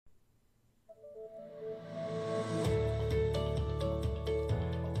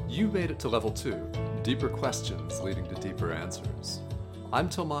You made it to level 2, deeper questions leading to deeper answers. I'm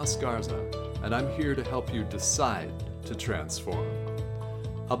Tomas Garza, and I'm here to help you decide to transform.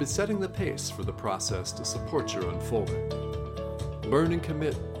 I'll be setting the pace for the process to support your unfolding. Learn and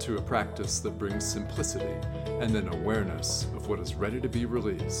commit to a practice that brings simplicity and an awareness of what is ready to be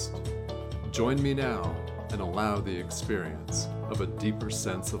released. Join me now and allow the experience of a deeper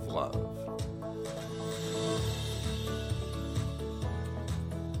sense of love.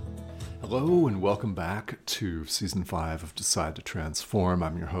 Hello and welcome back to Season 5 of Decide to Transform.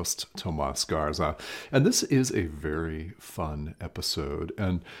 I'm your host, Tomas Garza, and this is a very fun episode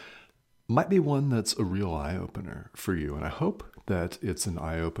and might be one that's a real eye-opener for you, and I hope that it's an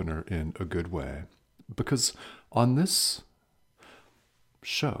eye-opener in a good way, because on this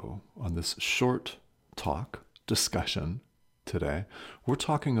show, on this short talk discussion today, we're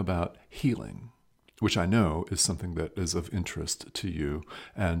talking about healing, which I know is something that is of interest to you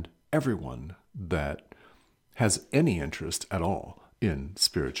and everyone that has any interest at all in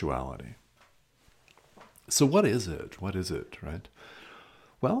spirituality. So what is it? What is it, right?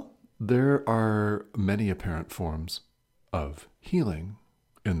 Well, there are many apparent forms of healing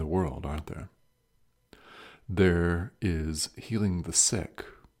in the world, aren't there? There is healing the sick.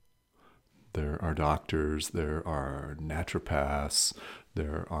 There are doctors, there are naturopaths,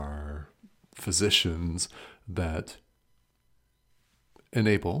 there are physicians that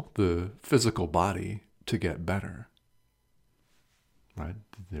enable the physical body to get better, right?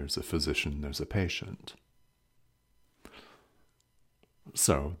 There's a physician, there's a patient.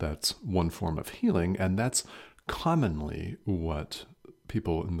 So that's one form of healing, and that's commonly what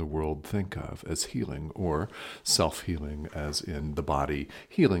people in the world think of as healing, or self-healing, as in the body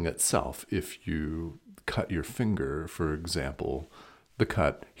healing itself. If you cut your finger, for example, the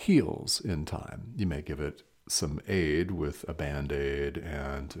cut heals in time. You may give it some aid with a Band-Aid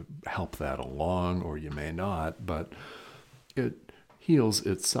and help that along, or you may not, but it heals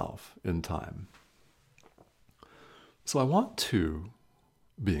itself in time. So I want to,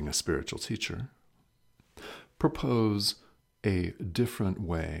 being a spiritual teacher, propose a different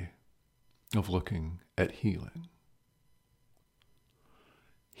way of looking at healing.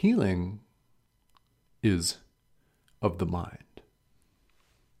 Healing is of the mind.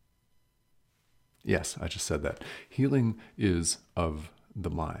 Yes, I just said that. Healing is of the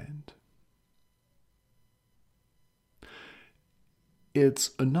mind.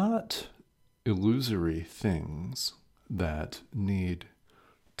 It's not illusory things that need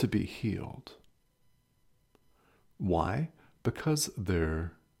to be healed. Why? Because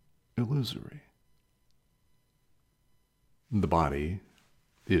they're illusory. The body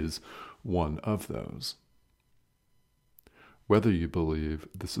is one of those. Whether you believe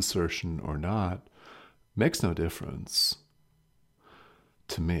this assertion or not makes no difference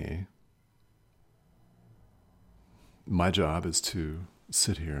to me. My job is to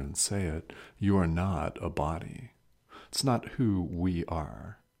sit here and say it. You are not a body. It's not who we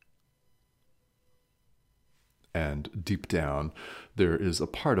are. And deep down, there is a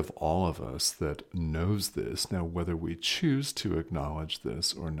part of all of us that knows this. Now, whether we choose to acknowledge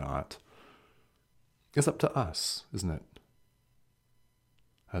this or not is up to us, isn't it?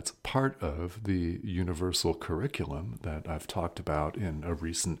 That's part of the universal curriculum that I've talked about in a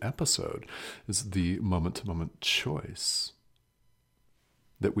recent episode, is the moment-to-moment choice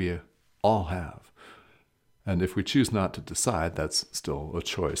that we all have. And if we choose not to decide, that's still a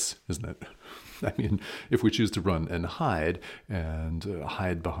choice, isn't it? I mean, if we choose to run and hide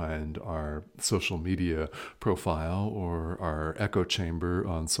behind our social media profile or our echo chamber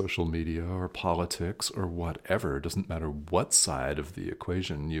on social media or politics or whatever, it doesn't matter what side of the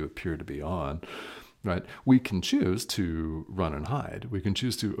equation you appear to be on, right? We can choose to run and hide. We can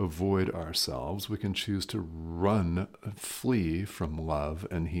choose to avoid ourselves. We can choose to flee from love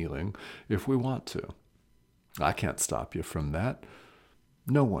and healing if we want to. I can't stop you from that.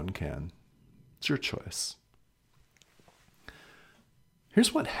 No one can. It's your choice.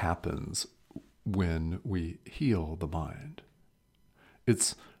 Here's what happens when we heal the mind.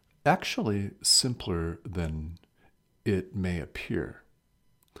 It's actually simpler than it may appear.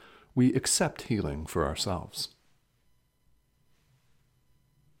 We accept healing for ourselves.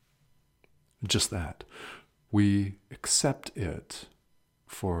 Just that. We accept it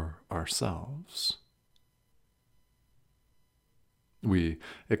for ourselves. We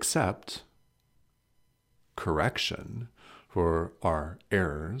accept correction for our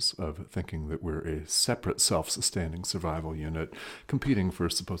errors of thinking that we're a separate self-sustaining survival unit competing for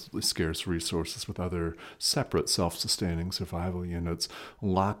supposedly scarce resources with other separate self-sustaining survival units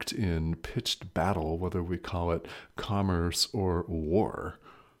locked in pitched battle, whether we call it commerce or war.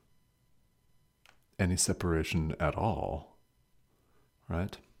 any separation at all,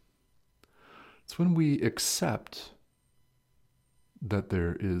 right? It's when we accept that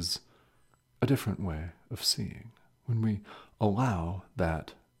there is a different way of seeing, when we allow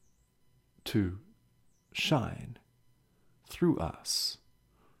that to shine through us.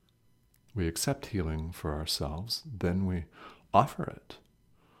 We accept healing for ourselves, then we offer it.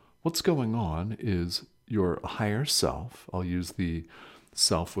 What's going on is your higher self, I'll use the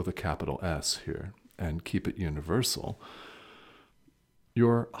self with a capital S here and keep it universal.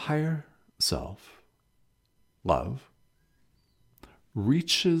 Your higher self, love,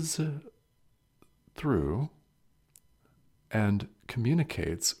 reaches through and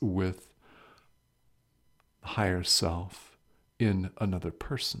communicates with the higher self in another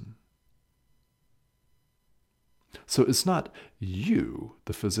person. So it's not you,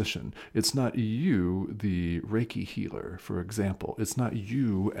 the physician. It's not you, the Reiki healer, for example. It's not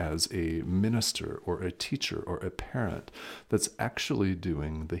you as a minister or a teacher or a parent that's actually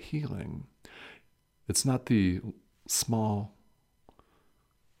doing the healing. It's not the small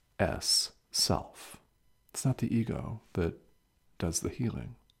s self. It's not the ego that does the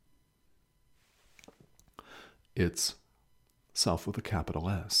healing. It's self with a capital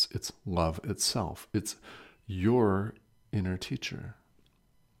S. It's love itself. It's your inner teacher,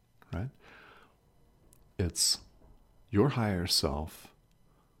 right? It's your higher self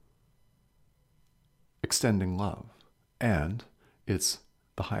extending love, and it's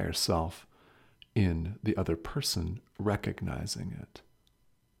the higher self in the other person recognizing it.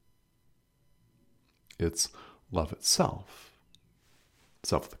 It's love itself,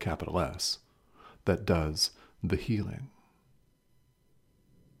 self with a capital S, that does the healing.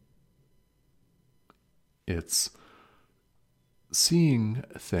 It's seeing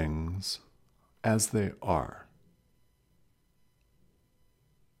things as they are.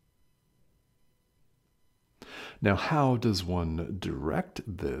 Now, how does one direct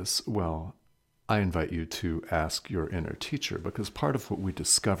this? Well, I invite you to ask your inner teacher, because part of what we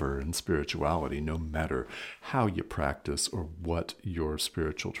discover in spirituality, no matter how you practice or what your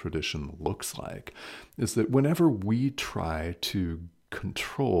spiritual tradition looks like, is that whenever we try to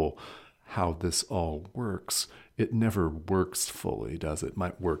control how this all works, it never works fully, does it? It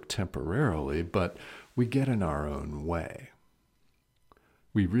might work temporarily, but we get in our own way.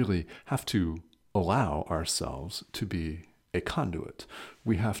 We really have to allow ourselves to be a conduit.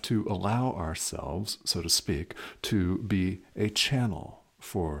 We have to allow ourselves, so to speak, to be a channel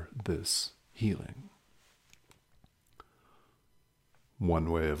for this healing.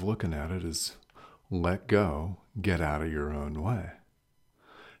 One way of looking at it is let go, get out of your own way,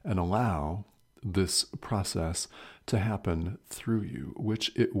 and allow this process to happen through you,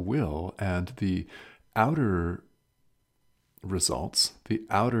 which it will, and the outer results, the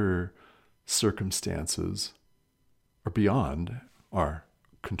outer circumstances are beyond our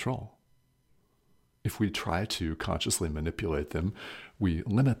control. If we try to consciously manipulate them, we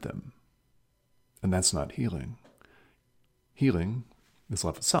limit them. And that's not healing. Healing is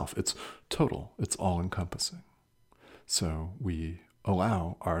love itself. It's total. It's all-encompassing. So we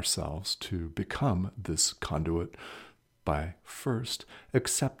allow ourselves to become this conduit by first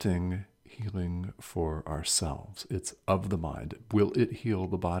accepting healing for ourselves. It's of the mind. Will it heal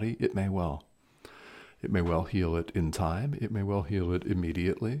the body? It may well. It may well heal it in time. It may well heal it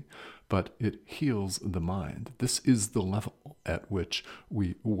immediately, but it heals the mind. This is the level at which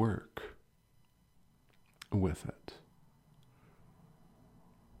we work with it.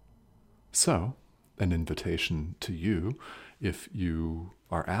 So, an invitation to you, if you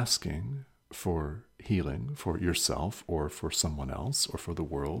are asking for healing for yourself or for someone else or for the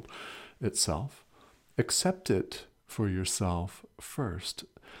world itself, accept it for yourself first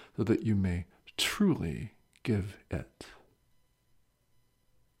so that you may truly give it.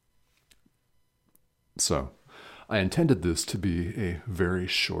 So, I intended this to be a very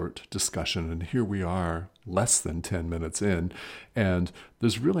short discussion, and here we are, less than 10 minutes in, and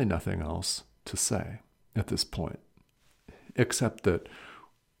there's really nothing else to say at this point, except that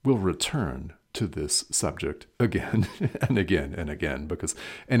we'll return to this subject again and again and again, because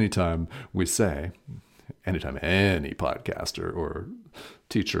anytime any podcaster or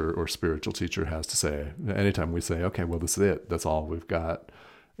teacher or spiritual teacher has to say, anytime we say, okay, well, this is it, that's all we've got,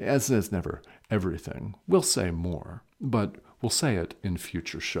 as is never everything, we'll say more, but we'll say it in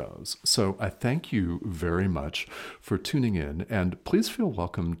future shows. So I thank you very much for tuning in, and please feel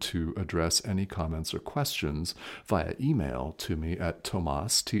welcome to address any comments or questions via email to me at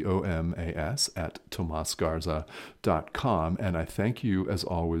Tomas, Tomas, at tomasgarza.com. And I thank you, as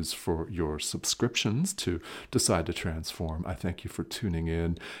always, for your subscriptions to Decide to Transform. I thank you for tuning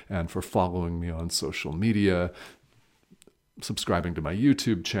in and for following me on social media, subscribing to my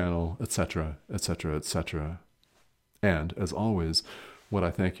YouTube channel, etc., etc., etc. And as always, what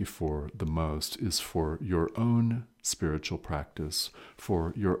I thank you for the most is for your own spiritual practice,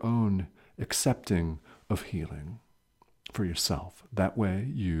 for your own accepting of healing for yourself. That way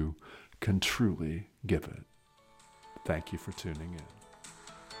you can truly give it. Thank you for tuning in.